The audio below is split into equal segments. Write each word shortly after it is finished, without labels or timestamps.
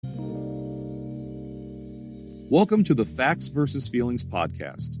Welcome to the Facts versus Feelings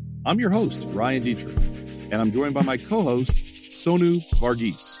podcast. I'm your host, Ryan Dietrich, and I'm joined by my co-host, Sonu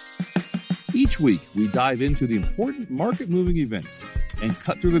Varghese. Each week, we dive into the important market-moving events and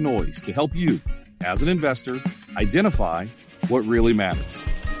cut through the noise to help you, as an investor, identify what really matters.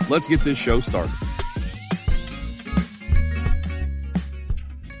 Let's get this show started.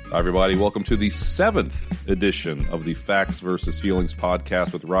 Hi, everybody. Welcome to the 7th edition of the Facts versus Feelings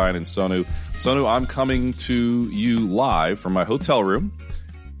podcast with Ryan and Sonu. Sonu, I'm coming to you live from my hotel room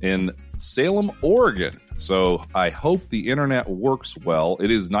in Salem, Oregon. So I hope the internet works well. It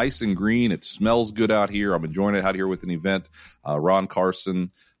is nice and green. It smells good out here. I'm enjoying it out here with an event. Ron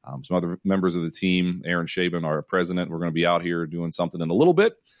Carson, some other members of the team, Aaron Shaban, our president. We're going to be out here doing something in a little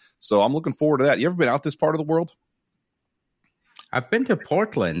bit. So I'm looking forward to that. You ever been out this part of the world? I've been to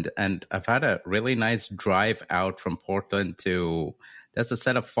Portland, and I've had a really nice drive out from Portland to, there's a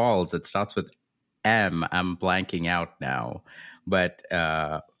set of falls. It starts with M. I'm blanking out now. But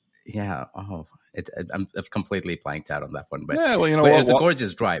I've completely blanked out on that one. But, it's a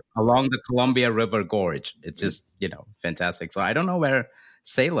gorgeous drive along the Columbia River Gorge. It's just, fantastic. So I don't know where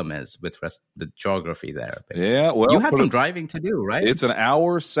Salem is with the geography there. But you had some driving to do, right? It's an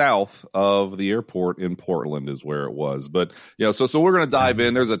hour south of the airport in Portland is where it was. But, so we're going to dive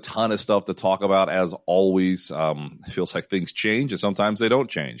in. There's a ton of stuff to talk about, as always. It feels like things change, and sometimes they don't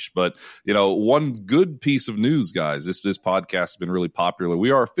change. But, one good piece of news, guys, this podcast has been really popular. We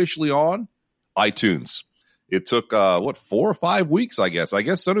are officially on iTunes. It took, 4 or 5 weeks, I guess.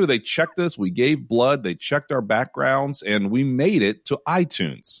 Sonu, they checked us. We gave blood. They checked our backgrounds, and we made it to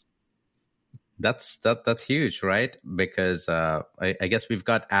iTunes. That's huge, right? Because I guess we've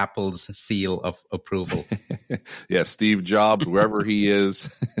got Apple's seal of approval. Yeah, Steve Jobs, whoever he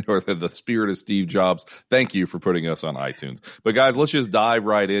is, or the spirit of Steve Jobs, thank you for putting us on iTunes. But guys, let's just dive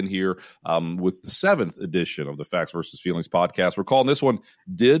right in here with the 7th edition of the Facts versus Feelings podcast. We're calling this one,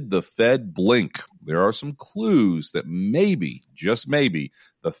 Did the Fed Blink? There are some clues that maybe, just maybe,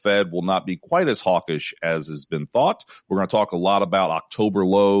 the Fed will not be quite as hawkish as has been thought. We're going to talk a lot about October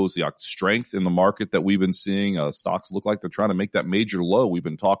lows, the strength in the market that we've been seeing. Stocks look like they're trying to make that major low we've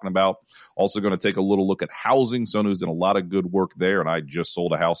been talking about. Also going to take a little look at housing. Sonu's done a lot of good work there, and I just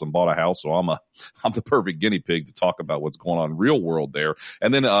sold a house and bought a house, so I'm the perfect guinea pig to talk about what's going on real world there.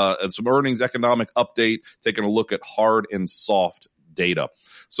 And then some earnings economic update, taking a look at hard and soft data.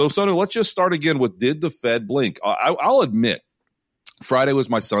 So, Sonu, let's just start again with Did the Fed Blink? I'll admit, Friday was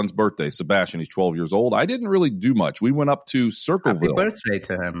my son's birthday, Sebastian. He's 12 years old. I didn't really do much. We went up to Circleville. Happy birthday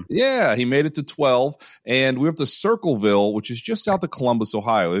to him. Yeah, he made it to 12. And we went to Circleville, which is just south of Columbus,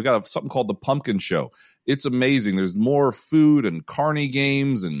 Ohio. They've got something called the Pumpkin Show. It's amazing. There's more food and carny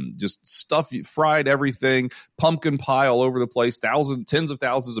games and just stuff, fried everything, pumpkin pie all over the place, tens of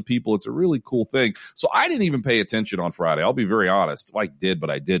thousands of people. It's a really cool thing. So I didn't even pay attention on Friday. I'll be very honest. I did, but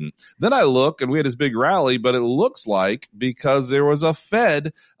I didn't. Then I look, and we had this big rally, but it looks like because there was a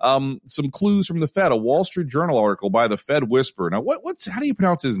Fed, some clues from the Fed, a Wall Street Journal article by the Fed Whisperer. Now, how do you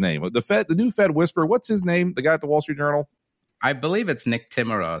pronounce his name? The new Fed Whisperer, what's his name, the guy at the Wall Street Journal? I believe it's Nick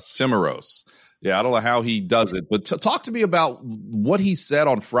Timiraos. Timiraos. Yeah, I don't know how he does it, but talk to me about what he said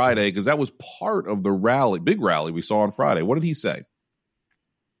on Friday, because that was part of the big rally we saw on Friday. What did he say?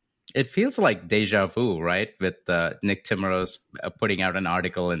 It feels like deja vu, right? With Nick Timiraos putting out an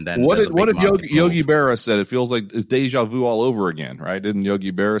article, and then what did Yogi Berra said? It feels like it's deja vu all over again, right? Didn't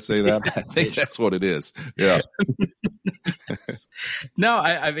Yogi Berra say that? I think that's what it is. Yeah. No,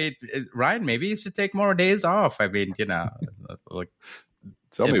 I mean, Ryan, maybe you should take more days off. I mean, like.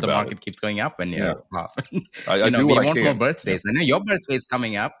 Tell me if the about market it. keeps going up and you're off. I do what I can. We want more birthdays. I know your birthday is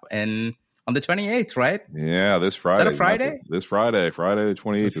coming up on the 28th, right? Yeah, this Friday. Is that a Friday? This Friday the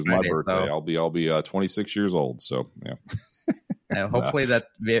 28th is my birthday. So I'll be 26 years old. So yeah. Hopefully that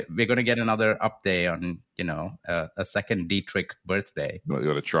we're going to get another update on a second Dietrich birthday. We're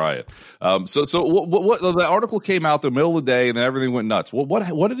going to try it. So what the article came out the middle of the day and then everything went nuts.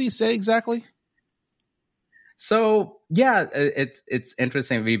 What did he say exactly? So, yeah, it's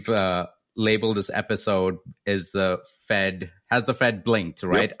interesting. We've labeled this episode Has the Fed blinked,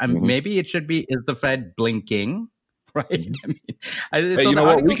 right? Yep. Maybe it should be, is the Fed blinking, right? Mm-hmm. Hey, you know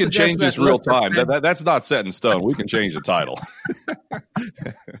what? We can change this real time. That's not set in stone. We can change the title.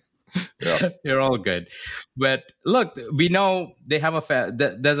 Yeah. You're all good. But look, we know they have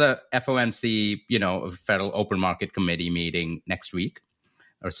there's a FOMC, Federal Open Market Committee meeting next week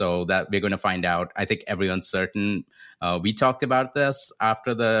or so that we're going to find out. I think everyone's certain. We talked about this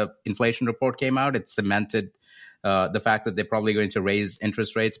after the inflation report came out. It cemented the fact that they're probably going to raise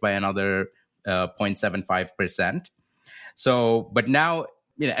interest rates by another 0.75%. So, but now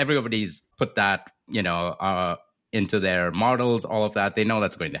everybody's put that, into their models, all of that. They know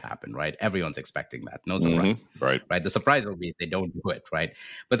that's going to happen, right? Everyone's expecting that. No surprise. Right. The surprise will be if they don't do it, right?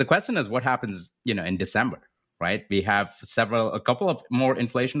 But the question is what happens, in December, right? We have a couple of more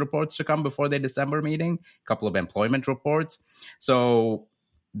inflation reports to come before the December meeting, a couple of employment reports. So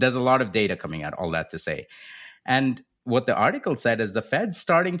there's a lot of data coming out, all that to say. And what the article said is the Fed's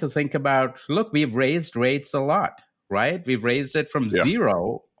starting to think about, look, we've raised rates a lot, right? We've raised it from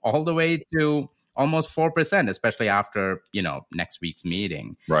 0 all the way to almost 4%, especially after, next week's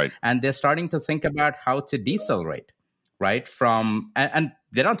meeting. Right. And they're starting to think about how to decelerate, right? And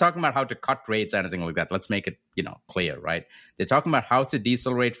they're not talking about how to cut rates or anything like that. Let's make it, clear, right? They're talking about how to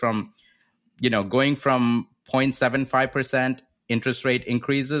decelerate from, going from 0.75% interest rate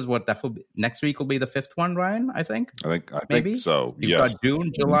increases. What that will be next week will be the fifth one, Ryan, I think. I think so. You've got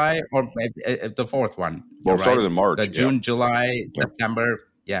June, July, or the fourth one. Well, it started in March. The June, July, September.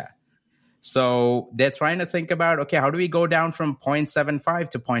 Yeah. So they're trying to think about, okay, how do we go down from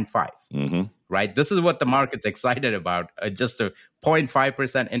 0.75 to 0.5, right? This is what the market's excited about, just a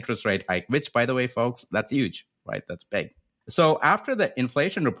 0.5% interest rate hike, which, by the way, folks, that's huge, right? That's big. So after the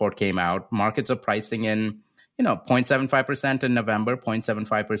inflation report came out, markets are pricing in, 0.75% in November,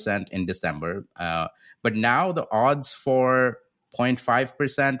 0.75% in December. But now the odds for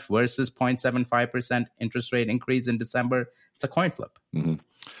 0.5% versus 0.75% interest rate increase in December, it's a coin flip.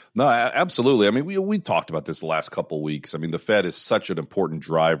 No, absolutely. I mean, we talked about this the last couple of weeks. I mean, the Fed is such an important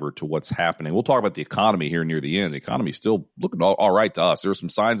driver to what's happening. We'll talk about the economy here near the end. The economy is still looking all right to us. There are some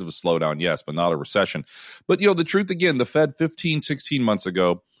signs of a slowdown, yes, but not a recession. But, the truth, again, the Fed 15, 16 months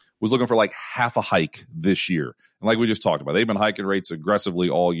ago was looking for like half a hike this year. And like we just talked about, they've been hiking rates aggressively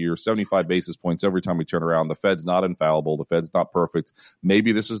all year, 75 basis points every time we turn around. The Fed's not infallible. The Fed's not perfect.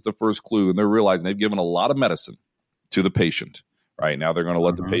 Maybe this is the first clue, and they're realizing they've given a lot of medicine to the patient. Right now, they're going to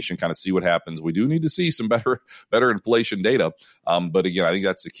let the patient kind of see what happens. We do need to see some better inflation data. But again, I think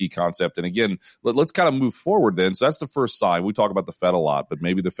that's the key concept. And again, let's kind of move forward then. So that's the first sign. We talk about the Fed a lot, but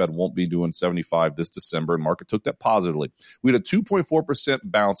maybe the Fed won't be doing 75 this December, and market took that positively. We had a 2.4%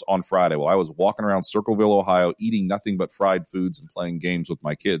 bounce on Friday while I was walking around Circleville, Ohio, eating nothing but fried foods and playing games with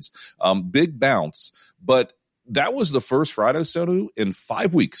my kids. Big bounce, but that was the first Friday, Sonu, in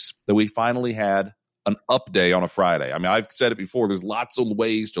 5 weeks that we finally had an up day on a Friday. I mean, I've said it before, there's lots of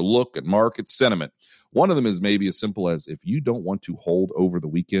ways to look at market sentiment. One of them is maybe as simple as if you don't want to hold over the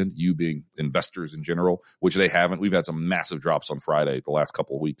weekend, you being investors in general, which they haven't. We've had some massive drops on Friday the last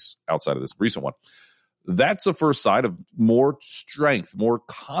couple of weeks outside of this recent one. That's the first sign of more strength, more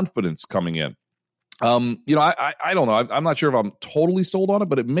confidence coming in. I don't know. I'm not sure if I'm totally sold on it,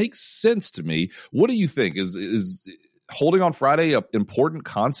 but it makes sense to me. What do you think? Is holding on Friday an important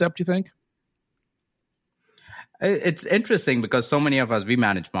concept, you think? It's interesting because so many of us, we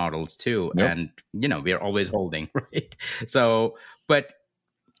manage models too. Yep. And, we're always holding, right? So, but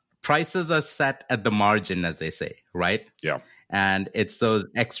prices are set at the margin, as they say, right? Yeah. And it's those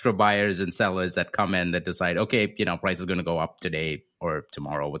extra buyers and sellers that come in that decide, okay, price is going to go up today or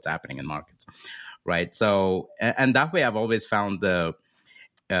tomorrow, what's happening in markets, right? So, and that way I've always found that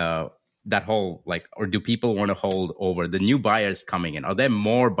whole, or do people want to hold over the new buyers coming in? Are there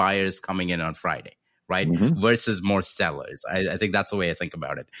more buyers coming in on Friday? Right? Versus more sellers. I think that's the way I think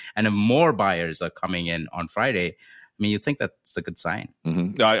about it. And if more buyers are coming in on Friday, I mean, you think that's a good sign.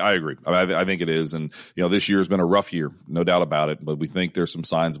 I agree. I think it is. And, this year has been a rough year, no doubt about it. But we think there's some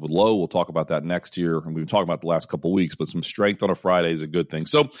signs of a low. We'll talk about that next year. And we've been talking about the last couple of weeks, but some strength on a Friday is a good thing.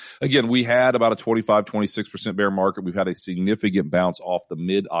 So, again, we had about a 25, 26% bear market. We've had a significant bounce off the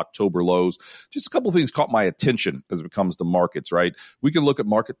mid-October lows. Just a couple of things caught my attention as it comes to markets, right? We can look at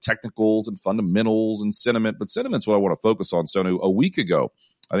market technicals and fundamentals and sentiment, but sentiment's what I want to focus on. So, a week ago,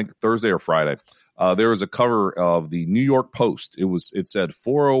 I think Thursday or Friday, there was a cover of the New York Post. It said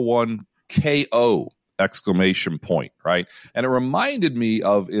 401 KO exclamation point, right? And it reminded me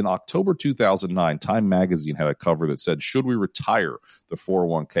of in October 2009, Time Magazine had a cover that said, should we retire the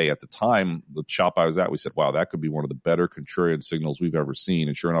 401k? At the time, the shop I was at, we said, wow, that could be one of the better contrarian signals we've ever seen.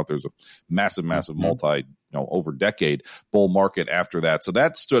 And sure enough, there's a massive multi over decade bull market after that. So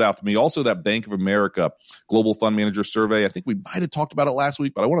that stood out to me. Also, that Bank of America Global Fund Manager Survey, I think we might have talked about it last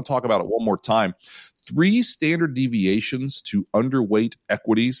week, but I want to talk about it one more time. 3 standard deviations to underweight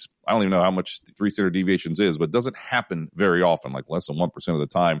equities. I don't even know how much 3 standard deviations is, but it doesn't happen very often, like less than 1% of the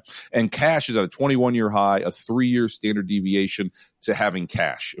time. And cash is at a 21-year high, a 3-year standard deviation to having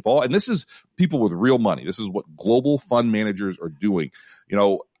cash. And this is people with real money. This is what global fund managers are doing.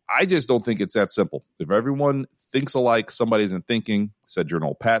 I just don't think it's that simple. If everyone thinks alike, somebody isn't thinking, said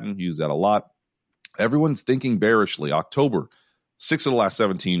Journal Patton, use that a lot. Everyone's thinking bearishly. October, 6 of the last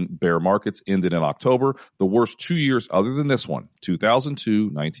 17 bear markets ended in October. The worst 2 years other than this one, 2002,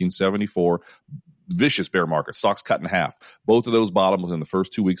 1974, vicious bear market. Stocks cut in half. Both of those bottomed within the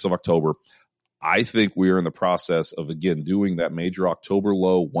first 2 weeks of October. I think we are in the process of, again, doing that major October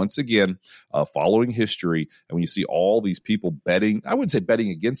low once again, following history. And when you see all these people betting, I wouldn't say betting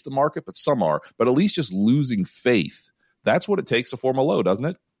against the market, but some are, but at least just losing faith. That's what it takes to form a low, doesn't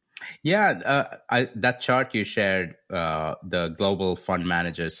it? Yeah. That chart you shared, the Global Fund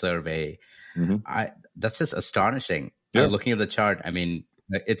Manager Survey, that's just astonishing. Yeah. Looking at the chart, I mean,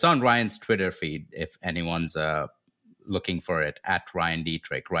 it's on Ryan's Twitter feed if anyone's looking for it, at Ryan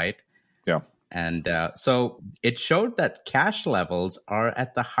Dietrich, right? Yeah. And so it showed that cash levels are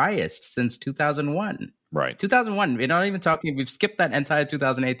at the highest since 2001. Right. 2001, we're not even talking, we've skipped that entire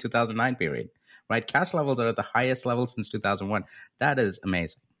 2008, 2009 period, right? Cash levels are at the highest level since 2001. That is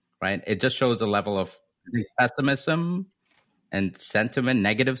amazing, right? It just shows a level of pessimism and sentiment,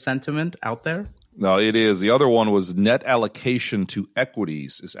 negative sentiment out there. No, it is. The other one was net allocation to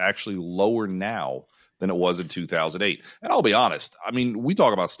equities is actually lower now than it was in 2008. And I'll be honest, I mean, we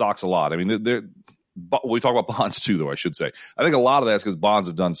talk about stocks a lot. I mean, we talk about bonds too, though, I should say. I think a lot of that's because bonds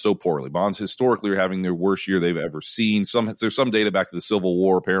have done so poorly. Bonds historically are having their worst year they've ever seen. There's some data back to the Civil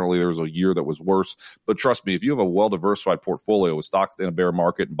War. Apparently, there was a year that was worse. But trust me, if you have a well-diversified portfolio with stocks in a bear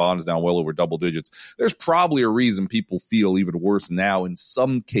market and bonds down well over double digits, there's probably a reason people feel even worse now in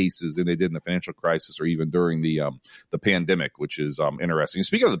some cases than they did in the financial crisis or even during the pandemic, which is interesting.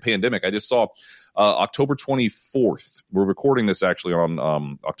 Speaking of the pandemic, I just saw October 24th. We're recording this actually on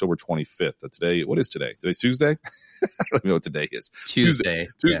October 25th. Today, what is today? Today's Tuesday? I don't know what today is. Tuesday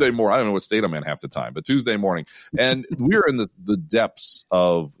morning. I don't know what state I'm in half the time, but Tuesday morning. And we're in the depths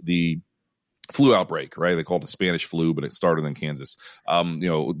of the flu outbreak, right? They call it the Spanish flu, but it started in Kansas.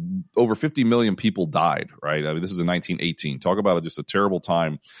 Over 50 million people died, right? I mean, this is in 1918. Talk about just a terrible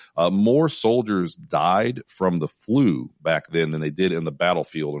time. More soldiers died from the flu back then than they did in the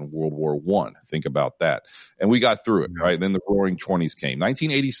battlefield in World War I. Think about that. And we got through it, right? And then the Roaring 20s came.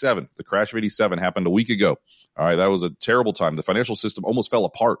 1987, the crash of 87 happened a week ago. All right, that was a terrible time. The financial system almost fell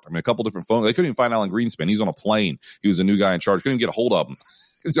apart. I mean, a couple different phones. They couldn't even find Alan Greenspan. He's on a plane. He was a new guy in charge. Couldn't even get a hold of him.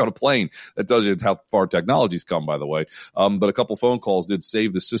 He's on a plane. That tells you how far technology's come, by the way. But a couple phone calls did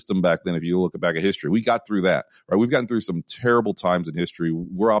save the system back then. If you look back at history, we got through that, right? We've gotten through some terrible times in history.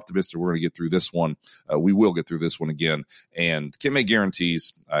 We're optimistic we're going to get through this one. We will get through this one again, and can't make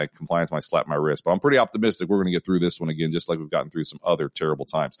guarantees. Compliance might slap my wrist, but I'm pretty optimistic we're going to get through this one again, just like we've gotten through some other terrible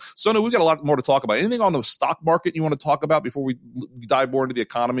times. So, no, we've got a lot more to talk about. Anything on the stock market you want to talk about before we dive more into the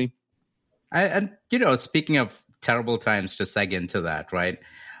economy? And speaking of terrible times, to seg into that, right?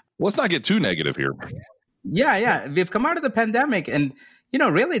 Let's not get too negative here. Yeah. We've come out of the pandemic and,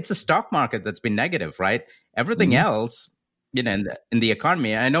 really it's the stock market that's been negative, right? Everything else, in the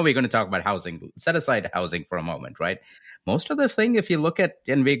economy, I know we're going to talk about housing, set aside housing for a moment, right? Most of the thing, if you look at,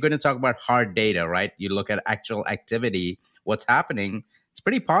 and we're going to talk about hard data, right? You look at actual activity, what's happening, it's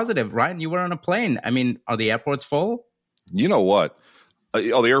pretty positive. Ryan, you were on a plane. I mean, are the airports full? You know what?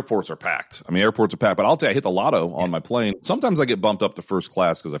 The airports are packed. I mean, airports are packed. But I'll tell you, I hit the lotto on my plane. Sometimes I get bumped up to first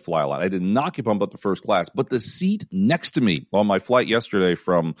class because I fly a lot. I did not get bumped up to first class. But the seat next to me on my flight yesterday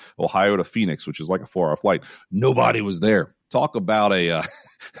from Ohio to Phoenix, which is like a 4-hour flight, nobody was there. Talk about a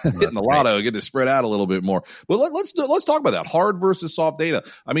hitting the lotto, get to spread out a little bit more. But let's talk about that, hard versus soft data.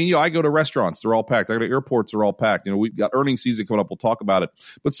 I mean, I go to restaurants, they're all packed. I go to airports, they're all packed. We've got earnings season coming up. We'll talk about it.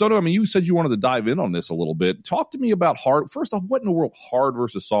 But Soto, I mean, you said you wanted to dive in on this a little bit. Talk to me about hard. First off, what in the world hard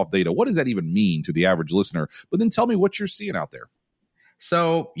versus soft data? What does that even mean to the average listener? But then tell me what you're seeing out there.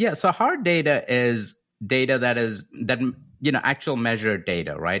 So hard data is data that actual measured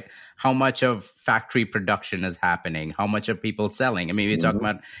data, right? How much of factory production is happening? How much are people selling? I mean, we're talking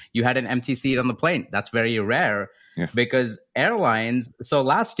about you had an empty seat on the plane. That's very rare because airlines. So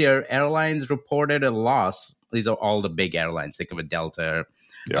last year, airlines reported a loss. These are all the big airlines. Think of a Delta,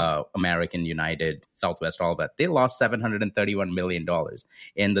 American, United, Southwest, all that. They lost $731 million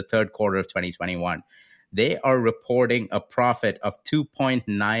in the third quarter of 2021. They are reporting a profit of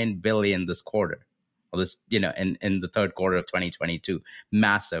 $2.9 billion this quarter. This, in the third quarter of 2022,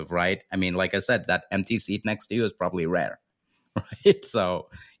 massive, right? I mean, like I said, that empty seat next to you is probably rare, right? So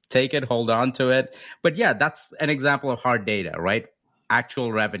take it, hold on to it. But yeah, that's an example of hard data, right?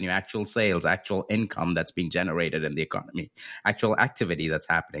 Actual revenue, actual sales, actual income that's being generated in the economy, actual activity that's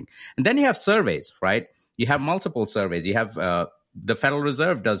happening. And then you have surveys, right? You have multiple surveys. You have the Federal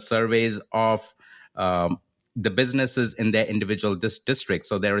Reserve does surveys of the businesses in their individual districts.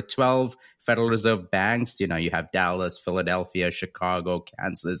 So there are 12 Federal Reserve banks. You have Dallas, Philadelphia, Chicago,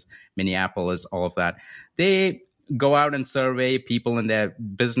 Kansas, Minneapolis, all of that. They go out and survey people in their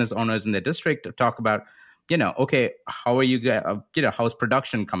business owners in their district to talk about, okay, how are you, how's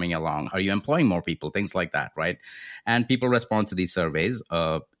production coming along? Are you employing more people? Things like that, right? And people respond to these surveys.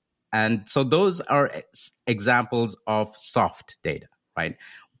 And so those are examples of soft data, right?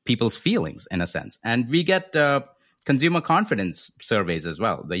 People's feelings, in a sense. And we get consumer confidence surveys as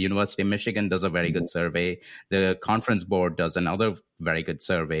well. The University of Michigan does a very good survey. The Conference Board does another very good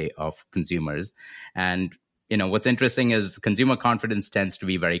survey of consumers. And what's interesting is consumer confidence tends to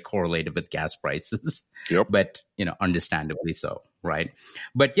be very correlated with gas prices, Yep. but, understandably so, right?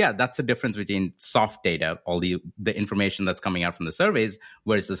 But yeah, that's the difference between soft data, all the information that's coming out from the surveys,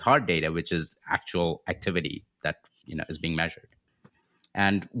 versus hard data, which is actual activity that, is being measured.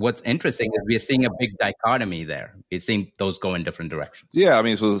 And what's interesting is we're seeing a big dichotomy there. We're seeing those go in different directions. Yeah, I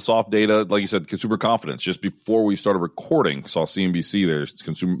mean, so the soft data, like you said, consumer confidence. Just before we started recording, saw CNBC there.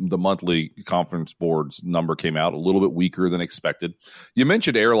 The monthly Conference Board's number came out a little bit weaker than expected. You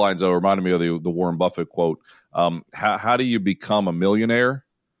mentioned airlines, though, reminded me of the Warren Buffett quote. How do you become a millionaire?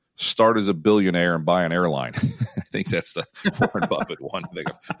 Start as a billionaire and buy an airline. I think that's the Warren Buffett one. I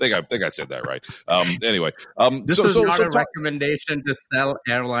think I said that right. Anyway, this is not a recommendation to sell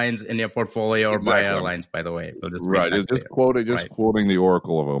airlines in your portfolio or buy airlines. By the way, right? It's just quoting the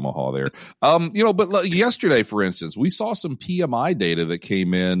Oracle of Omaha there. But yesterday, for instance, we saw some PMI data that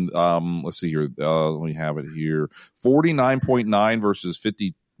came in. Let's see here. Let me have it here. 49.9 versus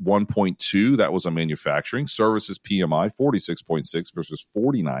 51.2, that was on manufacturing. Services PMI 46.6 versus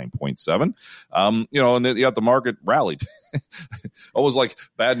 49.7. And the market rallied. Always like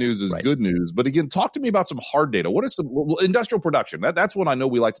bad news is good news. But again, talk to me about some hard data. What is the industrial production? That's what I know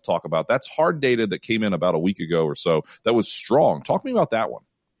we like to talk about. That's hard data that came in about a week ago or so. That was strong. Talk to me about that one.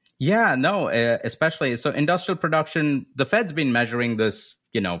 Yeah, no, especially so industrial production. The Fed's been measuring this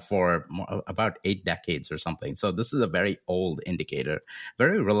for about 8 decades or something. So this is a very old indicator,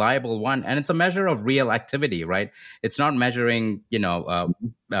 very reliable one. And it's a measure of real activity, right? It's not measuring, how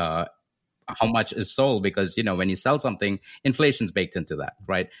much is sold because, when you sell something, inflation's baked into that,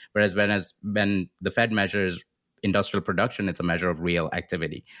 right? Whereas when the Fed measures industrial production, it's a measure of real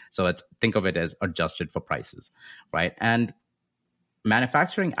activity. So think of it as adjusted for prices, right? And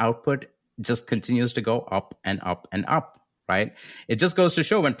manufacturing output just continues to go up and up and up. Right? It just goes to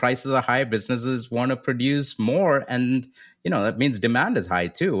show when prices are high, businesses want to produce more. And, that means demand is high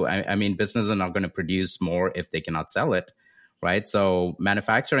too. I mean, businesses are not going to produce more if they cannot sell it. Right? So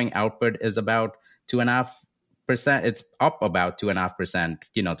manufacturing output is about 2.5%. It's up about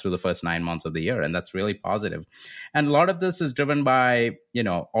 2.5%, through the first 9 months of the year. And that's really positive. And a lot of this is driven by,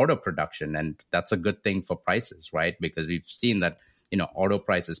 auto production. And that's a good thing for prices, right? Because we've seen that auto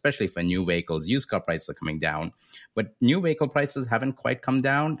prices, especially for new vehicles, used car prices are coming down, but new vehicle prices haven't quite come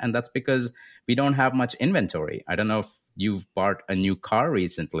down. And that's because we don't have much inventory. I don't know if you've bought a new car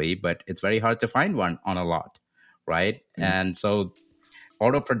recently, but it's very hard to find one on a lot, right? And so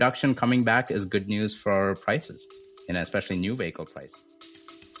auto production coming back is good news for prices, especially new vehicle prices.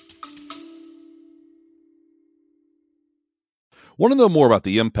 Want to know more about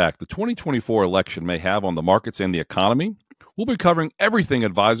the impact the 2024 election may have on the markets and the economy? We'll be covering everything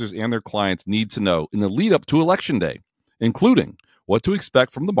advisors and their clients need to know in the lead up to Election Day, including what to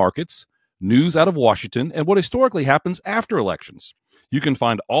expect from the markets, news out of Washington, and what historically happens after elections. You can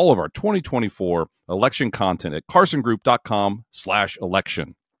find all of our 2024 election content at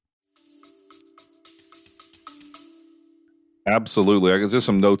carsongroup.com/election. Absolutely. I guess there's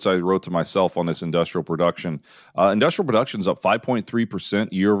some notes I wrote to myself on this industrial production. Industrial production is up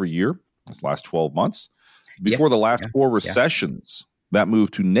 5.3% year over year. This last 12 months. Before the last four recessions, that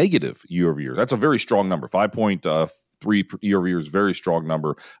moved to negative year over year. That's a very strong number. 5.3 year over year is a very strong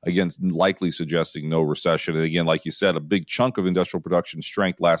number. Again, likely suggesting no recession. And again, like you said, a big chunk of industrial production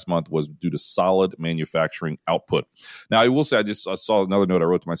strength last month was due to solid manufacturing output. Now, I will say, I saw another note I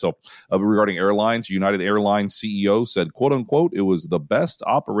wrote to myself regarding airlines. United Airlines CEO said, quote unquote, it was the best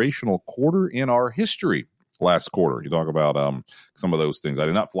operational quarter in our history. Last quarter, you talk about some of those things. I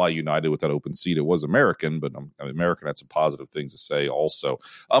did not fly United with that open seat. It was American, but American had some positive things to say also.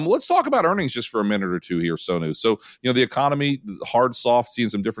 Let's talk about earnings just for a minute or two here, Sonu. So, the economy, hard, soft, seeing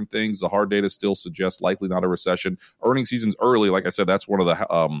some different things. The hard data still suggests likely not a recession. Earnings season's early. Like I said, that's one of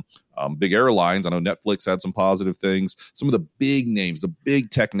the big airlines. I know Netflix had some positive things. Some of the big names, the big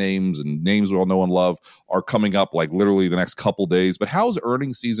tech names and names we all know and love are coming up like literally the next couple days. But how's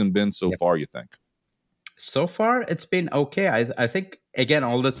earnings season been so far, you think? So far, it's been okay. I think, again,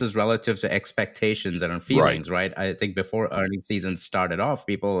 all this is relative to expectations and feelings, right? I think before earnings season started off,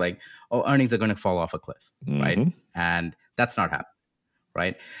 people were like, oh, earnings are going to fall off a cliff, right? And that's not happening,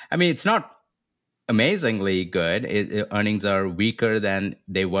 right? I mean, it's not amazingly good. Earnings are weaker than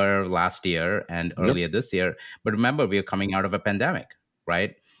they were last year and earlier this year. But remember, we are coming out of a pandemic,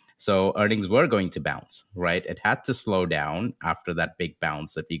 right? So earnings were going to bounce, right? It had to slow down after that big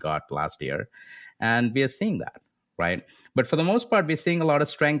bounce that we got last year. And we are seeing that, right? But for the most part, we're seeing a lot of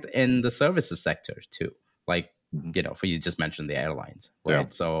strength in the services sector too. Like, for you just mentioned the airlines, right? Yeah.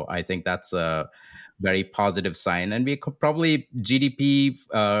 So I think that's a very positive sign. And we could probably GDP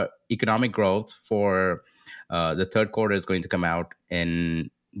economic growth for the third quarter is going to come out in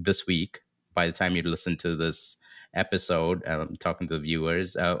this week. By the time you listen to this episode, talking to the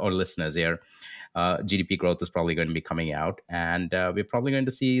viewers or listeners here, GDP growth is probably going to be coming out, and we're probably going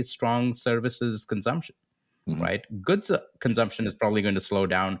to see strong services consumption. Right, goods consumption is probably going to slow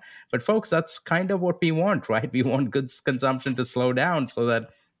down, but folks, that's kind of what we want, right? We want goods consumption to slow down so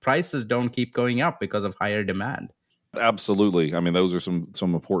that prices don't keep going up because of higher demand. Absolutely. I mean, those are some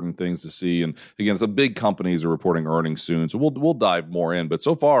important things to see. And again, some big companies are reporting earnings soon, so we'll dive more in. But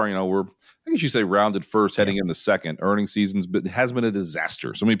so far, we're, I guess you say, rounded first, heading into second. Earnings seasons, but it has been a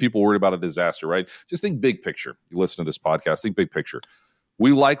disaster. So many people worried about a disaster, right? Just think big picture. You listen to this podcast, think big picture.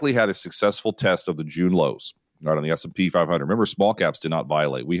 We likely had a successful test of the June lows, right, on the S&P 500. Remember, small caps did not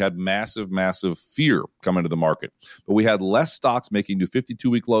violate. We had massive fear come into the market, but we had less stocks making new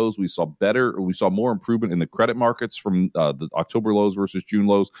 52-week lows. We saw more improvement in the credit markets from the October lows versus June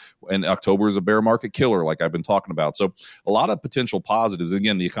lows, and October is a bear market killer, like I've been talking about. So a lot of potential positives.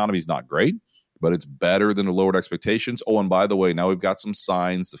 Again, the economy is not great, but it's better than the lowered expectations. Oh, and by the way, now we've got some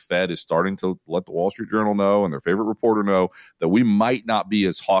signs. The Fed is starting to let the Wall Street Journal know and their favorite reporter know that we might not be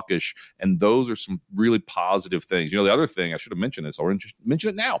as hawkish. And those are some really positive things. The other thing, I should have mentioned this, I'll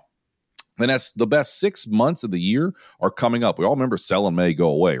mention it now. And that's the best 6 months of the year are coming up. We all remember sell in May, go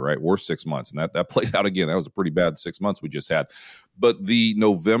away, right? Worst 6 months. And that played out again. That was a pretty bad 6 months we just had. But the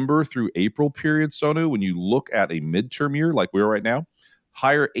November through April period, Sonu, when you look at a midterm year like we are right now,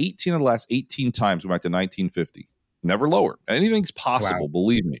 higher 18 of the last 18 times, going back to 1950. Never lower. Anything's possible,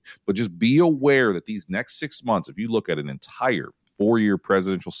 believe me. But just be aware that these next 6 months, if you look at an entire 4-year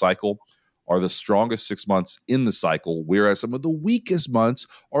presidential cycle, are the strongest 6 months in the cycle, whereas some of the weakest months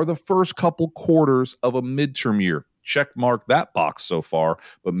are the first couple quarters of a midterm year. Check mark that box so far,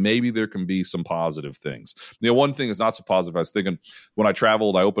 but maybe there can be some positive things. One thing is not so positive. I was thinking when I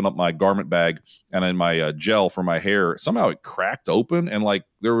traveled, I opened up my garment bag and in my gel for my hair, somehow it cracked open and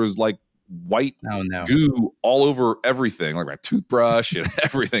there was white goo all over everything, like my toothbrush and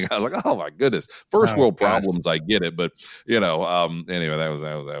everything. I was like, oh my goodness, first world problems. I get it, but anyway, that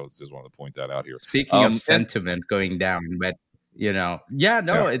was just wanted to point that out here. Speaking of sentiment going down, but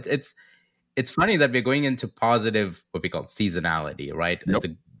it's funny that we're going into positive, what we call seasonality, right? Yep.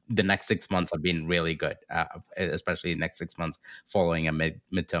 The next 6 months have been really good, especially the next 6 months following a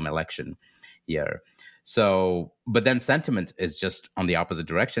midterm election year. So, but then sentiment is just on the opposite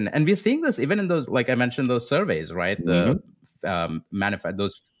direction. And we're seeing this even in those, like I mentioned, those surveys, right? The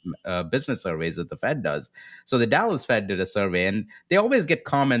business surveys that the Fed does. So the Dallas Fed did a survey and they always get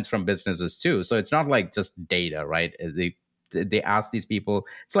comments from businesses too. So it's not like just data, right? They ask these people,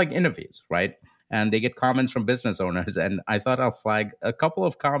 it's like interviews, right? And they get comments from business owners. And I thought I'll flag a couple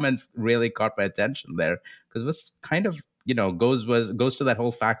of comments really caught my attention there because it was kind of, goes to that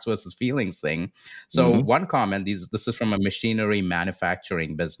whole facts versus feelings thing. So one comment, this is from a machinery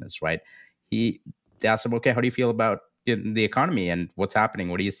manufacturing business, right? They asked him, okay, how do you feel about the economy and what's happening?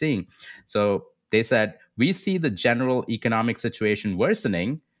 What are you seeing? So they said, we see the general economic situation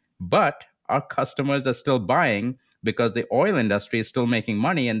worsening, but our customers are still buying because the oil industry is still making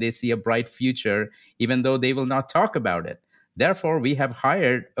money and they see a bright future, even though they will not talk about it. Therefore, we have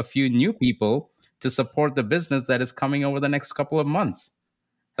hired a few new people to support the business that is coming over the next couple of months.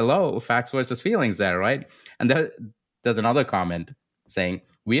 Hello, facts versus feelings there, right? And there's another comment saying,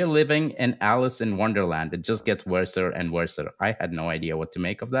 we are living in Alice in Wonderland. It just gets worse and worse. I had no idea what to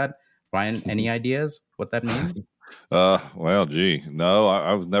make of that. Ryan, any ideas what that means? Well, gee, no,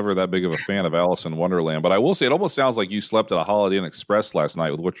 I was never that big of a fan of Alice in Wonderland, but I will say it almost sounds like you slept at a Holiday Inn Express last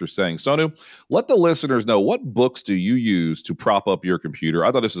night with what you're saying. Sonu, let the listeners know, what books do you use to prop up your computer?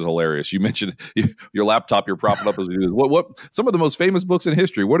 I thought this was hilarious. You mentioned your laptop, you're propping up as you do. What some of the most famous books in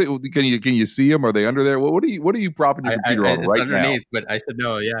history? What can you see them? Are they under there? What are you propping your computer on right now? But I should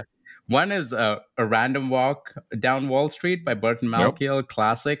know, yeah. One is a Random Walk Down Wall Street by Burton Malkiel,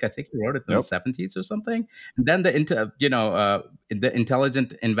 classic. I think he wrote it in the 70s or something. And then the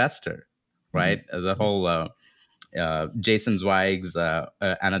Intelligent Investor, right? The whole Jason Zweig's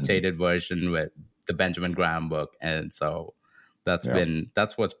annotated version with the Benjamin Graham book. And so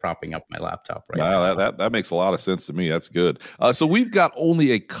That's what's propping up my laptop right now. now. That makes a lot of sense to me. That's good. So we've got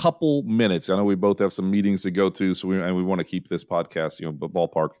only a couple minutes. I know we both have some meetings to go to, so we want to keep this podcast,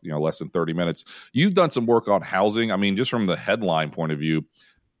 ballpark, less than 30 minutes. You've done some work on housing. I mean, just from the headline point of view,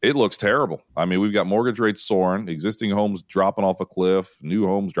 it looks terrible. I mean, we've got mortgage rates soaring, existing homes dropping off a cliff, new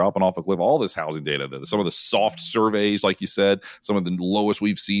homes dropping off a cliff, all this housing data, some of the soft surveys, like you said, some of the lowest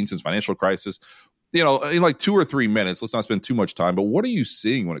we've seen since financial crisis. In like 2 or 3 minutes, let's not spend too much time, but what are you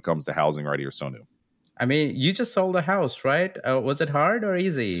seeing when it comes to housing right here, Sonu? I mean, you just sold a house, right? Was it hard or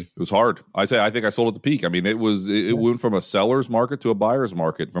easy? It was hard. I think I sold at the peak. I mean, it went from a seller's market to a buyer's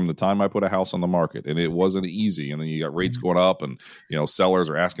market from the time I put a house on the market, and it wasn't easy. And then you got rates going up, and sellers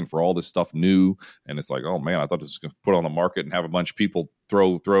are asking for all this stuff new, and it's like, oh man, I thought this was going to put on the market and have a bunch of people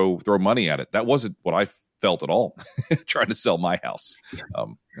throw money at it. That wasn't what I felt at all trying to sell my house.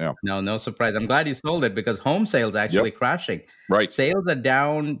 Yeah. No surprise. I'm glad you sold it because home sales actually crashing. Right. Sales are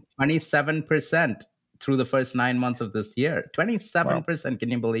down 27% through the first 9 months of this year. 27%. Wow. Can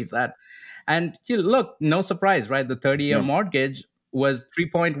you believe that? And look, no surprise, right? The 30-year mortgage was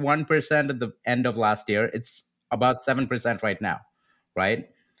 3.1% at the end of last year. It's about 7% right now, right?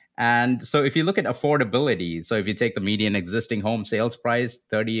 And so if you look at affordability, so if you take the median existing home sales price,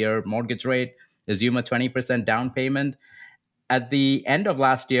 30-year mortgage rate, assume a 20% down payment. At the end of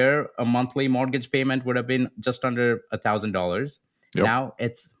last year, a monthly mortgage payment would have been just under $1,000. Yep. Now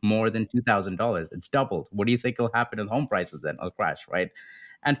it's more than $2,000. It's doubled. What do you think will happen with home prices then? It'll crash, right?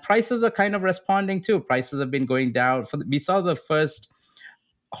 And prices are kind of responding too. Prices have been going down. We saw the first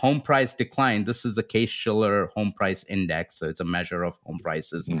home price decline. This is the Case-Shiller Home Price Index. So it's a measure of home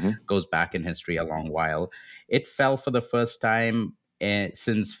prices. Goes back in history a long while. It fell for the first time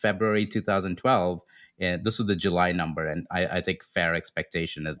since February 2012. This was the July number, and I think fair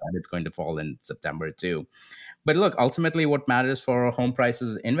expectation is that it's going to fall in September too. But look, ultimately what matters for home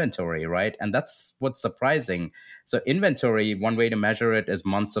prices is inventory, right? And that's what's surprising. So inventory, one way to measure it is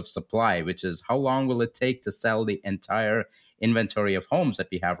months of supply, which is how long will it take to sell the entire inventory of homes that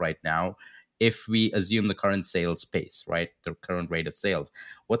we have right now if we assume the current sales pace, right? The current rate of sales.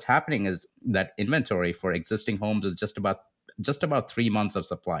 What's happening is that inventory for existing homes is just about 3 months of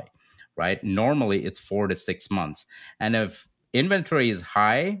supply, right? Normally it's 4 to 6 months. And if inventory is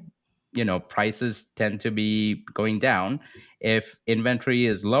high, prices tend to be going down. If inventory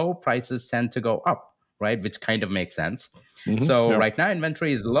is low, prices tend to go up, right? Which kind of makes sense. Right now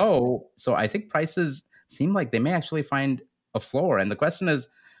inventory is low. So I think prices seem like they may actually find a floor. And the question is,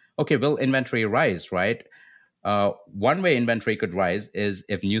 okay, will inventory rise, right? One way inventory could rise is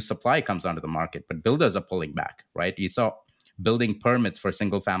if new supply comes onto the market, but builders are pulling back, right? You saw building permits for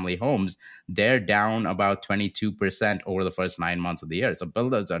single family homes, they're down about 22% over the first 9 months of the year. So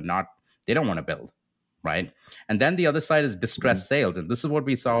builders they don't want to build, right? And then the other side is distressed sales. And this is what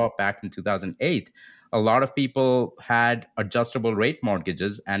we saw back in 2008. A lot of people had adjustable rate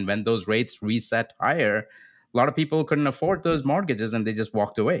mortgages. And when those rates reset higher, a lot of people couldn't afford those mortgages and they just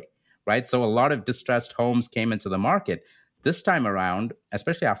walked away, right? So a lot of distressed homes came into the market. This time around,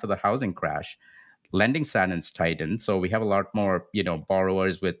 especially after the housing crash, lending standards tightened. So we have a lot more,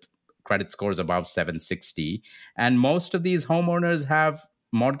 borrowers with credit scores above 760. And most of these homeowners have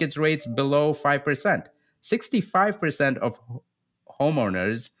mortgage rates below 5%. 65% of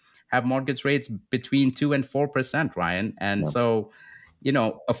homeowners have mortgage rates between 2 and 4%, Ryan. And so,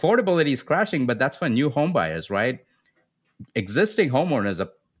 affordability is crashing, but that's for new home buyers, right? Existing homeowners are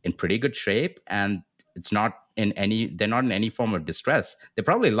in pretty good shape, and they're not in any form of distress. They're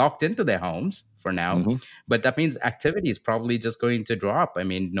probably locked into their homes for now, but that means activity is probably just going to drop. I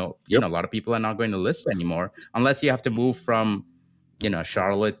mean, a lot of people are not going to list anymore unless you have to move from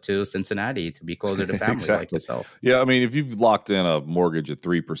Charlotte to Cincinnati to be closer to family like yourself. Yeah, I mean, if you've locked in a mortgage at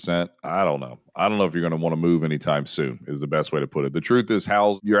 3%, I don't know if you're going to want to move anytime soon is the best way to put it. The truth is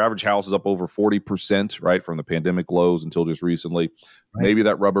your average house is up over 40%, right, from the pandemic lows until just recently. Right. Maybe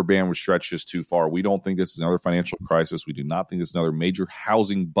that rubber band was stretched just too far. We don't think this is another financial crisis. We do not think this is another major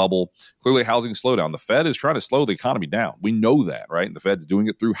housing bubble. Clearly, housing slowdown. The Fed is trying to slow the economy down. We know that, right? And the Fed's doing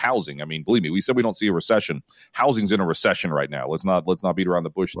it through housing. I mean, believe me, we said we don't see a recession. Housing's in a recession right now. Let's not beat around the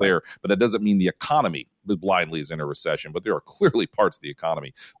bush there. But that doesn't mean the economy blindly is in a recession. But there are clearly parts of the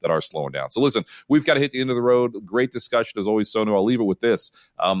economy that are slowing down. So listen, we've got to hit the end of the road. Great discussion as always, Sonu. I'll leave it with this.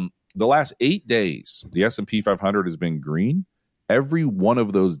 The last 8 days, the S&P 500 has been green. Every one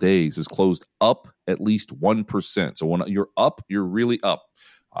of those days is closed up at least 1%. So when you're up, you're really up.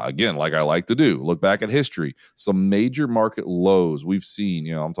 Again, like I like to do, look back at history. Some major market lows we've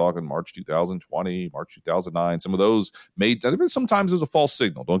seen, I'm talking March 2020, March 2009. Some of those sometimes there's a false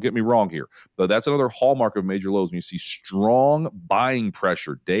signal. Don't get me wrong here. But that's another hallmark of major lows when you see strong buying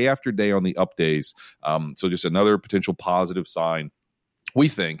pressure day after day on the up days. So just another potential positive sign, we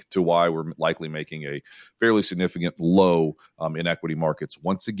think, to why we're likely making a fairly significant low in equity markets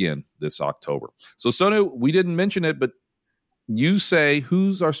once again this October. So Sonu, we didn't mention it, but you say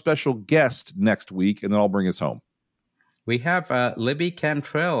who's our special guest next week, and then I'll bring us home. We have Libby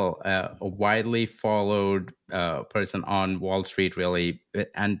Cantrell, a widely followed person on Wall Street, really,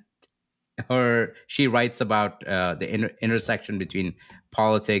 and she writes about the intersection between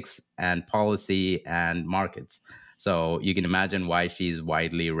politics and policy and markets. So you can imagine why she's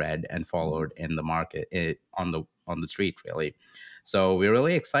widely read and followed in the market, on the street, really. So we're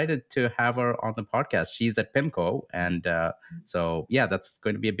really excited to have her on the podcast. She's at PIMCO, and that's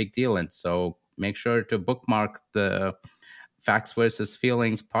going to be a big deal. And so make sure to bookmark the Facts versus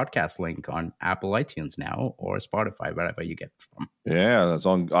Feelings podcast link on Apple iTunes now, or Spotify, wherever you get it from. Yeah, that's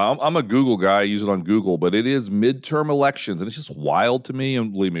on. I'm a Google guy. I use it on Google, but it is midterm elections, and it's just wild to me.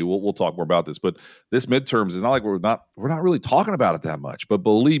 And believe me, we'll talk more about this. But this midterms is not like we're not really talking about it that much. But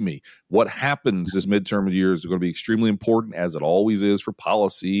believe me, what happens this midterm year is going to be extremely important, as it always is, for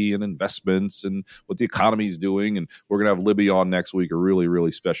policy and investments and what the economy is doing. And we're going to have Libby on next week, a really,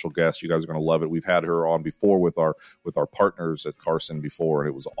 really special guest. You guys are going to love it. We've had her on before with our partners at Carson before, and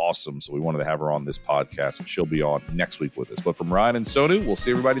it was awesome. So we wanted to have her on this podcast, and she'll be on next week with us. But from Ryan and Sonu, we'll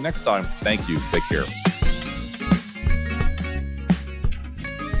see everybody next time. Thank you. Take care.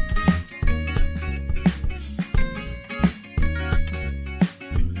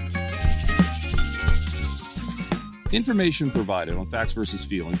 Information provided on Facts versus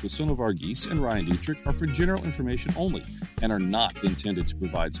Feelings with Sonu Varghese and Ryan Dietrich are for general information only and are not intended to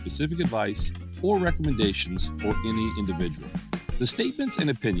provide specific advice or recommendations for any individual. The statements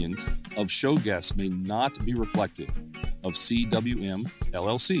and opinions of show guests may not be reflective of CWM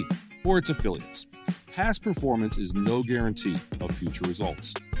LLC or its affiliates. Past performance is no guarantee of future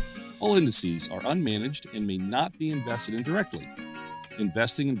results. All indices are unmanaged and may not be invested in directly.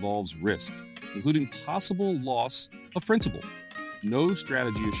 Investing involves risk, including possible loss of principal. No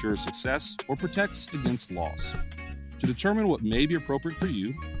strategy assures success or protects against loss. To determine what may be appropriate for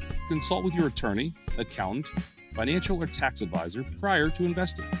you, consult with your attorney, accountant, financial or tax advisor prior to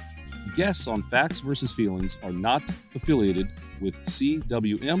investing. Guests on Facts versus Feelings are not affiliated with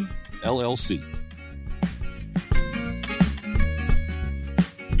CWM LLC.